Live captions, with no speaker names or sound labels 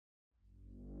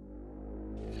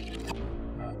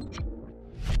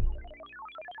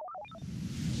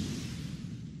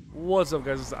What's up,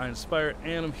 guys? It's I Inspire,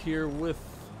 and I'm here with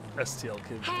STL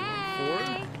KID 4.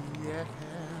 Yeah.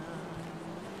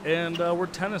 And we're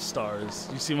tennis stars.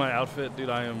 You see my outfit?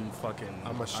 Dude, I am fucking...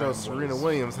 I'm gonna show Serena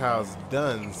Williams how it's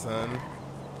done, son.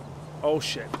 Oh,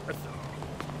 shit.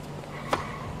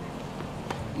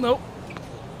 Nope.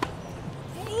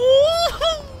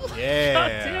 Yeah.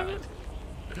 God damn it.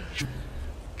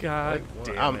 God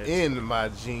damn it. I'm in my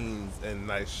jeans and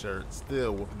nice shirt,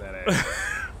 still whooping that ass.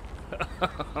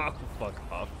 Fuck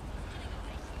off.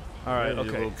 Alright, okay.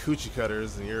 Your little coochie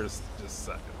cutters and you're just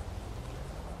sucking.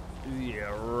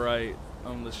 Yeah, right.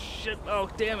 I'm the shit. Oh,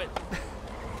 damn it.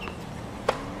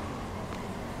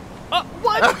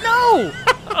 What? No!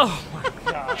 Oh, my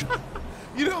God.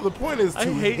 You know, the point is to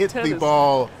hit the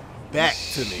ball back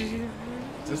to me.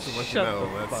 Just to let you know.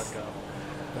 Shut the fuck up.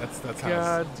 That's how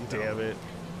God it's damn it.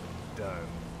 done.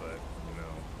 But, you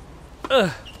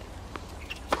know.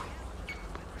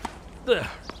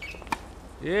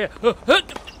 Yeah. Oh,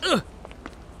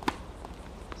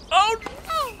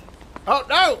 no! Oh,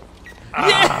 no!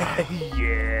 Yeah!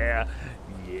 Yeah!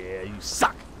 Yeah, you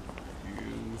suck!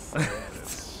 You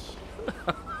savage.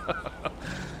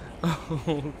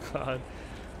 Oh, God.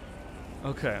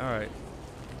 Okay, alright.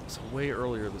 So way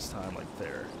earlier this time, like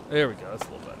there. There we go, that's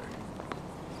a little better.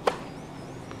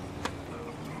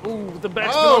 Ooh, the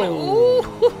backspin on it.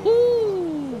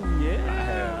 Ooh, yeah. I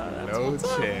have no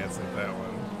chance at that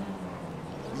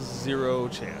one. Zero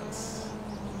chance.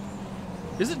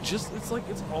 Is it just, it's like,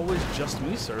 it's always just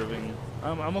me serving.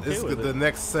 I'm okay with it. The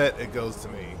next set, it goes to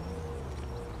me.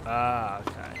 Ah,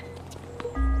 okay.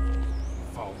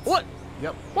 Fault. What?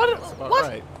 Yep. What? That's about What?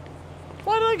 right.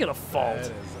 Why did I get a fault? That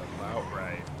is about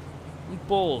right.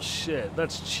 Bullshit.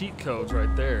 That's cheat codes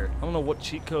right there. I don't know what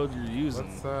cheat code you're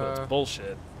using, but it's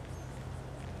bullshit.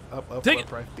 Up,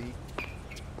 Take left, right, B.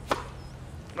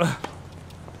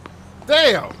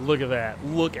 Damn! Look at that.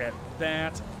 Look at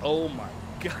that. Oh my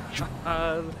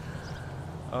God.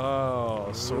 Oh,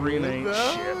 Serena ain't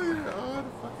shit. You're on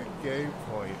fucking game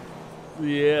point.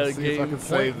 Yeah, Let's see if I can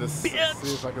save this. Bitch.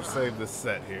 See if I can save this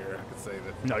set here. I can save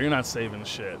it. No, you're not saving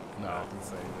shit. No, No. I can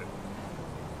save it.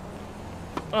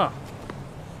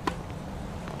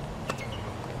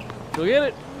 Go get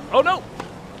it. Oh no.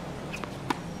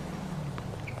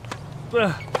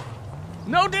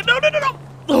 No, dude, no.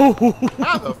 Oh.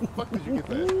 How the fuck did you get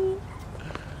that?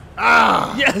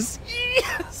 Ah! Yes.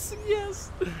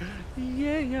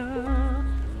 Yeah.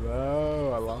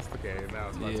 No, I lost the game. Now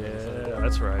it's my turn. Yeah,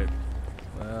 that's right.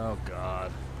 Oh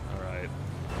God. All right.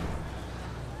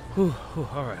 Whew,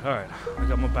 all right. I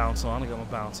got my bounce on. Can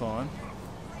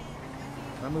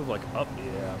I move like up?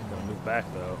 Yeah, I'm gonna move back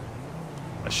though.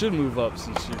 I should move up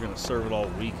since you're gonna serve it all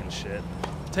weak and shit.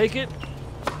 Take it.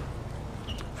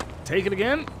 Take it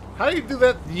again. How do you do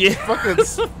that? Yeah. Fucking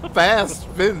fast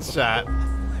spin shot.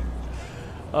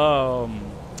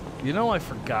 You know, I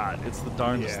forgot. It's the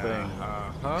darndest thing.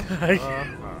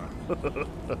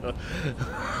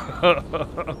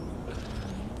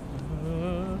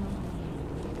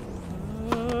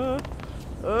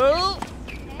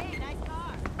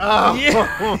 Oh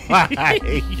Yeah. my God.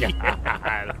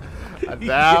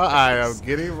 Now I am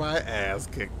getting my ass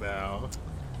kicked now.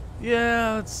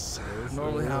 Yeah, it's This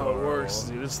normally is how it works,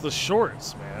 horrible. dude. It's the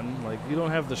shorts, man. Like, you don't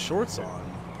have the shorts on.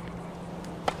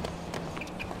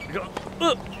 Go.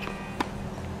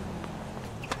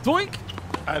 Doink!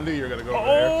 I knew you were gonna go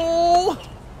Oh!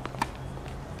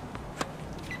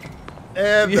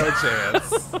 there. And no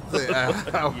chance.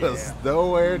 I was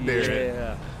nowhere near it.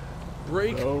 Yeah.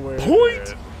 Break Nowhere point! near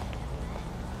it.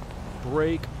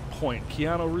 Break point.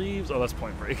 Keanu Reeves. Oh, that's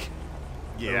Point Break.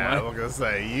 Yeah, I was gonna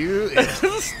say you.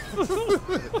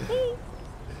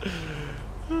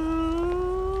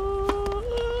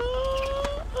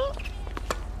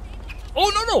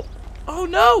 Oh no! Oh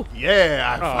no!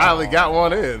 Yeah, I finally got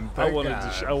one in. I Thank wanted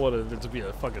God. I wanted it to be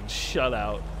a fucking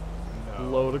shutout. No,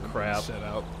 Load of crap. Shut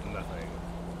out. Nothing.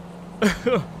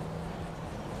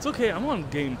 It's okay. I'm on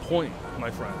game point, my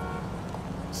friend.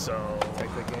 So Take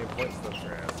the game points to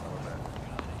your ass.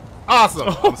 Awesome.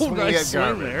 I'm oh, swinging nice at swing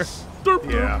garbage. there. Derp,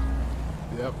 Yeah.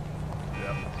 Yep.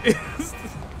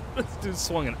 This dude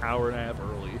swung an hour and a half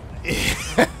early.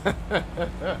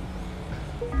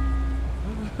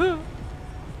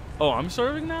 Oh, I'm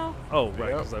serving now? Oh, right,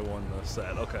 Yep. because I won the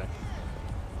set. Okay.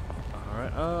 All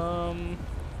right.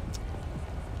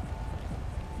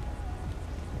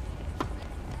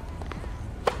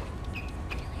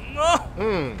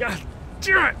 No! God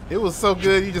damn it! It was so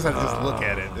good, you just have to just look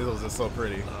at it. It was just so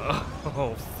pretty.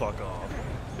 Oh, fuck off.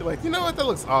 You're like, you know what? That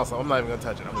looks awesome. I'm not even gonna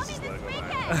touch it. I'm just let it go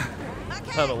by.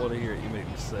 I don't want to hear it. You make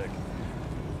me sick.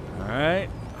 All right.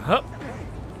 Hup.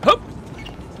 Hup.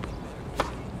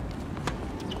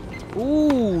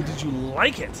 Ooh, did you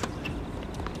like it?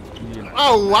 You know,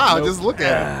 Oh wow! nope. Just look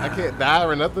at it. I can't die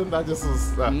or nothing. I just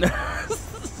was.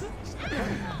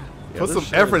 Put some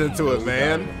effort into it,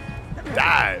 man.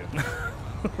 Dive.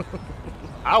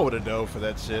 I would have dove for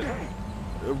that shit.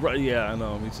 Right? Yeah, I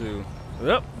know. Me too.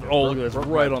 Yep. Oh, look at this.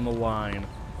 Right on the line.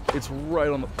 It's right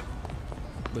on the.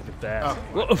 Look at that.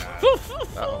 Oh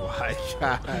my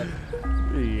god.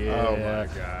 Yeah. Oh my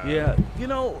god. Yeah. You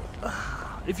know,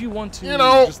 if you want to,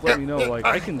 just let me know. Like,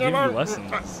 I can give you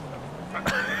lessons.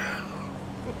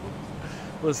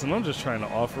 Listen, I'm just trying to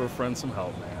offer a friend some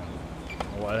help, man.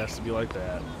 Why it has to be like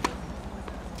that?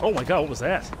 Oh my god, what was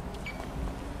that?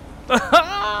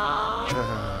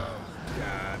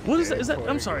 What is that? Is that?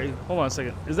 I'm sorry. Hold on a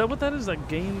second. Is that what that is? That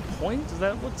game point? Is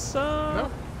that what's? No.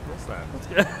 What's that?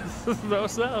 No,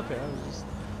 what's that? Okay,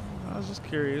 I was just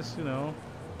curious, you know.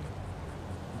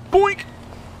 Boink!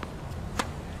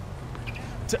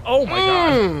 Oh my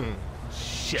god!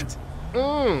 Shit!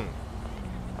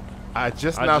 I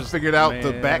just figured out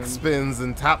the back spins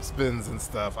and top spins and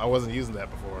stuff. I wasn't using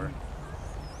that before.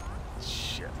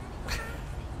 Shit!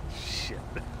 Shit!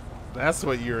 That's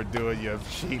what you were doing, you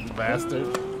cheating bastard.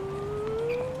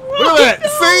 Look at that!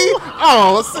 See?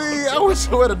 Oh, see? I wish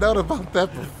I would have known about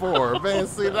that before. Man,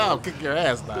 see, now I'll kick your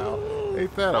ass now.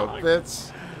 Ain't that a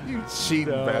bitch? You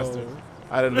cheating bastard.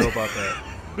 I didn't know about that.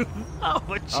 Oh,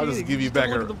 but I'll just give you back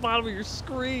look at the bottom of your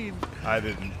screen. I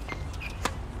didn't.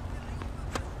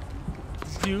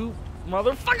 You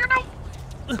motherfucker, no!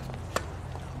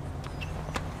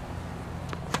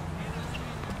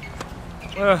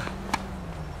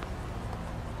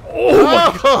 Oh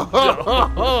my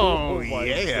god! Oh my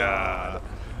yeah! God.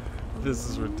 This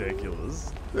is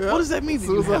ridiculous. Yeah. What does that mean that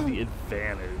you have the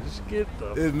advantage? Get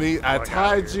the It means I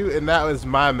tied you, and that was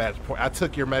my match point. I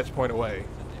took your match point away,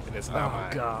 and it's now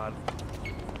mine. Oh god!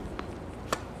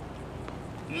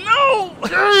 No!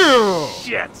 Damn!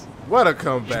 Shit! What a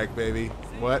comeback, baby!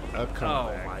 What a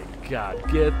comeback! Oh my god!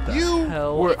 Get the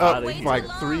hell were out up of here! like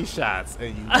 3 shots,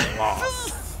 and you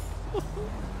lost.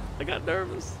 I got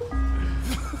nervous.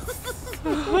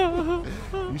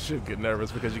 You should get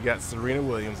nervous because you got Serena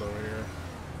Williams over here.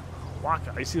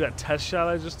 Waka, you see that test shot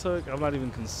I just took? I'm not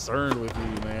even concerned with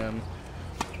you, man.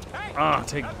 Ah,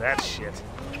 take that shit.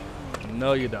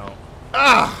 No, you don't.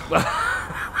 Ah!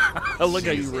 Look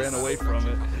how you ran away from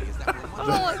it.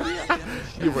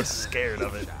 You were scared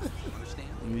of it.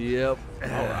 Yep.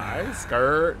 Alright,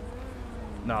 skirt.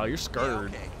 No, you're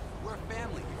scared.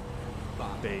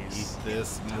 Base.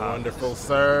 This wonderful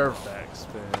serve.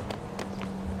 Backspin.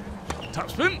 Top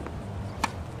spin.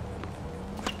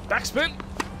 Backspin.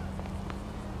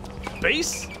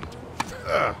 Base.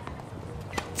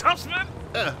 Top spin.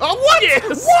 Oh, what?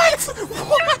 Yes. What?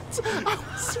 What?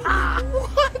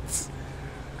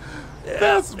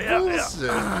 That's bullshit.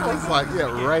 I was like,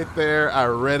 yeah, right there. I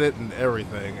read it and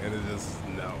everything, and it just,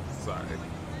 no, sorry.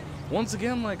 Once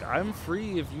again, like, I'm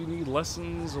free if you need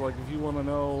lessons or, like, if you want to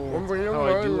know how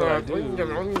I do what I do.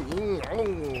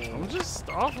 I'm just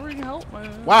offering help,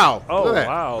 man. Wow. Oh,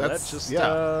 wow. That's just,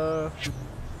 I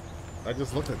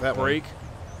just looked at that break. One.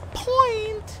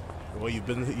 Point. Well, you've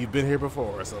been here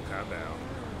before, so calm down.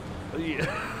 Yeah.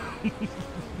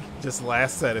 Just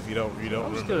last set if you don't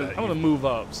I'm gonna move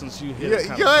up since you hit it.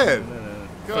 Go ahead.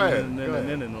 Go ahead.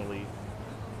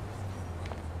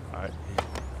 All right.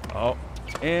 Oh,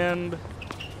 and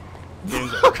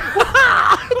game's over.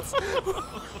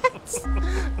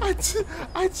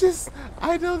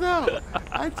 I don't know.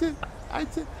 I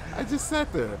just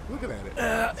sat there looking at it.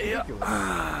 Yeah.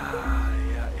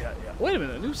 Wait a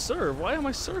minute, a new serve. Why am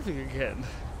I serving again?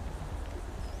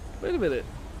 Wait a minute.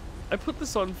 I put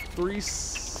this on 3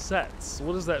 sets.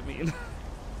 What does that mean?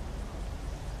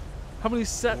 How many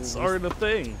sets are in a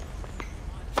thing?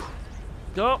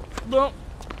 No. Oh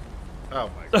my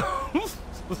god. Jesus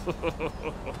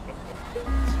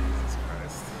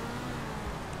Christ.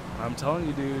 I'm telling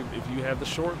you, dude, if you had the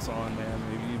shorts on, man,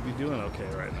 maybe you'd be doing okay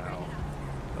right now.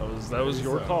 That was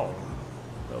your call.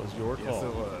 That was your call. Yes,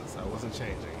 it was. I wasn't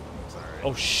changing. I'm sorry.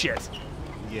 Oh, shit.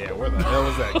 Yeah, where the hell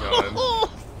was that going?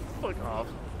 Fuck off.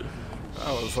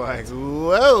 I was like,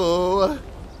 whoa.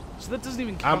 So that doesn't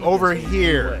even count. I'm over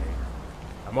here.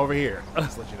 I'm over here.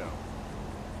 Just let you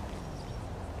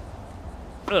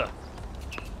know.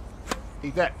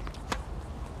 Eat that.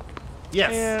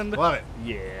 Yes. And love it.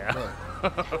 Yeah.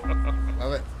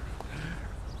 Love it.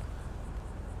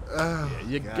 Oh,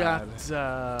 yeah,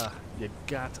 you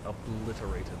got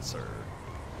obliterated, sir.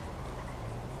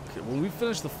 Okay, when we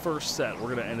finish the first set, we're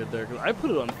gonna end it there because I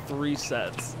put it on 3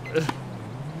 sets.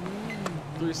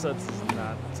 3 sets is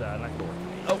not gonna work for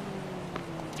me. Oh,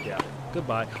 yeah.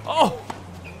 Goodbye. Oh.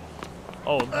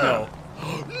 Oh, no.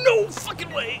 No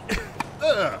fucking way.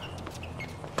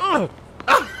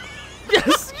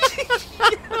 Yes. Yes.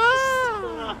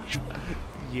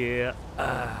 Yeah.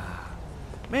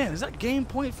 Man, is that game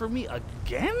point for me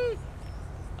again?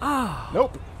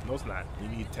 Nope. No, it's not. You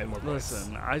need 10 more points.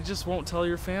 Listen, I just won't tell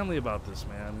your family about this,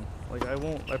 man. Like, I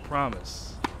won't. I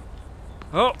promise.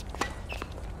 Oh.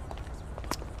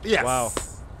 Yes. Wow.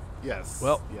 Yes.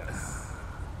 Well. Yes.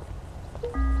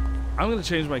 I'm gonna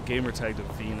change my gamer tag to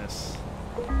Venus.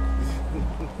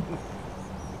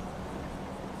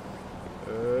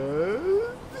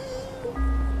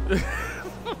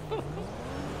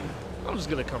 I'm just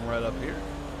gonna come right up here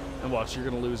and watch. You're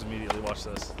gonna lose immediately. Watch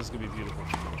this. This is gonna be beautiful.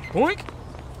 Boink!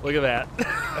 Look at that.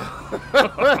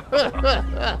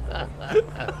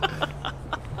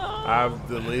 I'm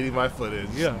deleting my footage.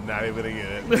 Yeah. Not even gonna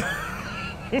get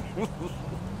it.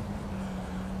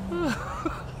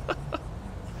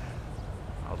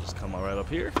 I'll just come right up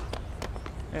here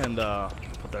and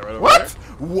put that right over What?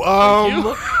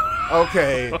 there.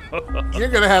 Okay. You're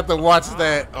gonna have to watch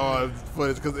that on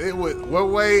footage because it went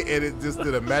one way and it just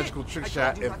did a magical trick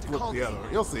shot and flipped the other.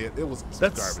 You'll see it. It was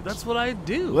garbage. That's what I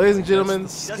do. Ladies and gentlemen,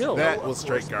 skill. that was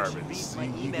straight garbage.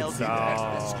 You can see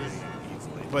that.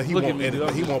 But he won't edit.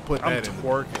 He won't put that in.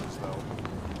 Twerking, So.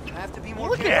 I have to be more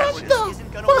Look careful. at This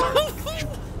isn't gonna work.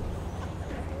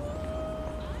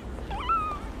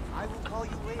 I will call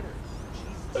you later.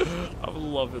 Jesus. I'm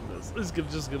loving this. This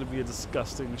is just gonna be a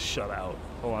disgusting shutout.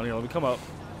 Hold on here. Let me come up.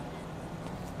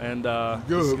 And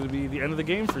this is gonna be the end of the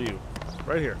game for you,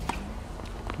 right here.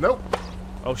 Nope.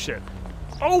 Oh shit.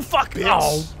 Oh fuck! Bitch.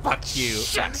 Oh Fuck you.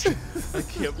 shit! I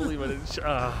can't believe I didn't.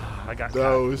 I got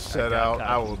No caught. shut out.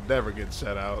 I will never get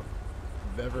shut out.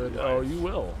 Never in life. Oh, you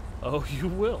will. Oh, you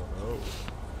will. Oh.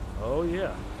 Oh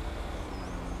yeah.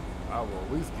 I will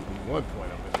at least give you 1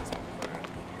 point up in this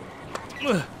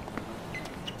one.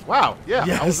 Wow. Yeah,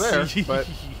 I was there, but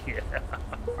yeah.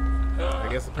 I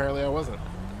guess apparently I wasn't.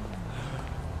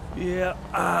 Yeah.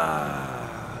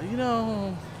 You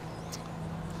know.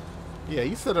 Yeah,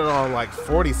 you set it on like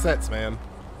 40 sets, man.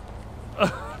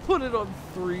 Put it on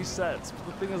 3 sets. But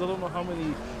the thing is, I don't know how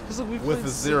many. Because we've With played a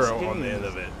 6 0 games. on the end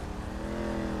of it.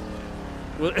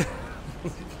 Well,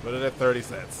 Put it at 30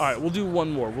 sets. all right, we'll do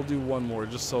one more. We'll do one more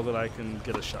just so that I can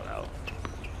get a shutout.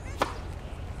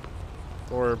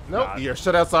 Or Nope, not. your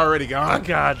shutout's already gone.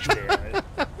 God damn it!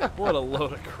 What a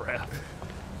load of crap.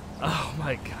 Oh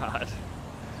my god.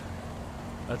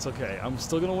 That's okay. I'm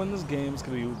still gonna win this game. It's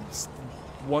gonna be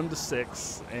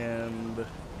 1-6, and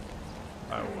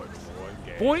I won 1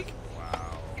 game. boink.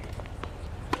 Wow.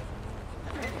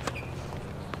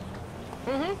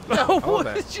 Oh, I won what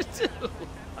that. did you do?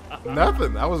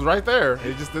 Nothing. I was right there.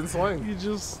 It just didn't swing. You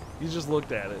just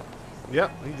looked at it.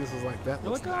 Yep. He just was like, that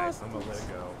You're looks like, nice. oh, I'm going to let it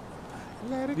go.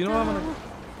 Let it You know go. what I'm gonna?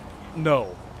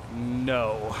 No,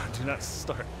 no. Do not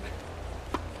start.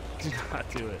 Do not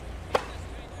do it.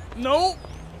 No.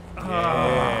 Yeah.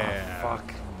 Ah,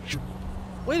 fuck.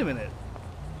 Wait a minute.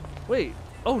 Wait.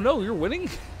 Oh no, you're winning.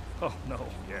 Oh no.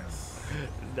 Yes.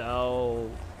 No.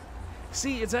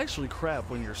 See, it's actually crap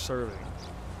when you're serving.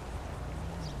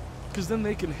 Because then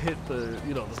they can hit the,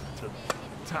 you know, the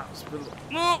top spin.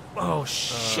 No! Oh,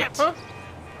 shit!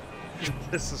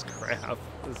 This is crap.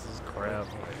 This is crap.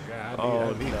 Oh my god. Oh, I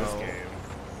need this no. game.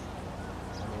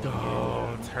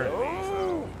 Oh, Turn me,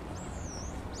 so.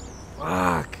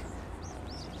 fuck.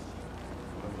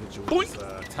 Let me hit you with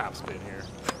Boink. this top spin here.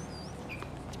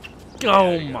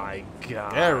 Oh, you go. my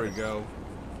God. There we go.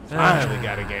 Finally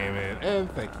got a game in.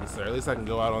 And thank you, sir. At least I can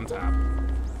go out on top.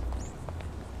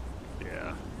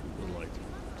 Yeah. Would like to.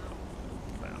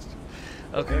 Fast.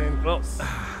 Okay, And well,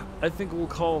 I think we'll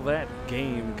call that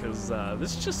game because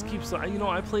this just keeps. You know,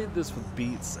 I played this with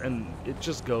beats and it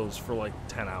just goes for like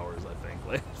 10 hours. I think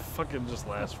like fucking just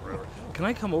lasts forever. Can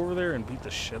I come over there and beat the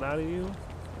shit out of you?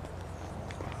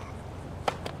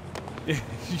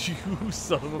 You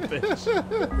son of a bitch!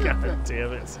 God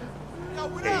damn it!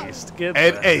 Ace, get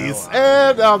And the ace. hell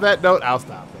out. And on that note, I'll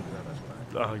stop. Thank you very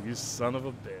much. Bye. Oh, you son of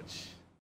a bitch!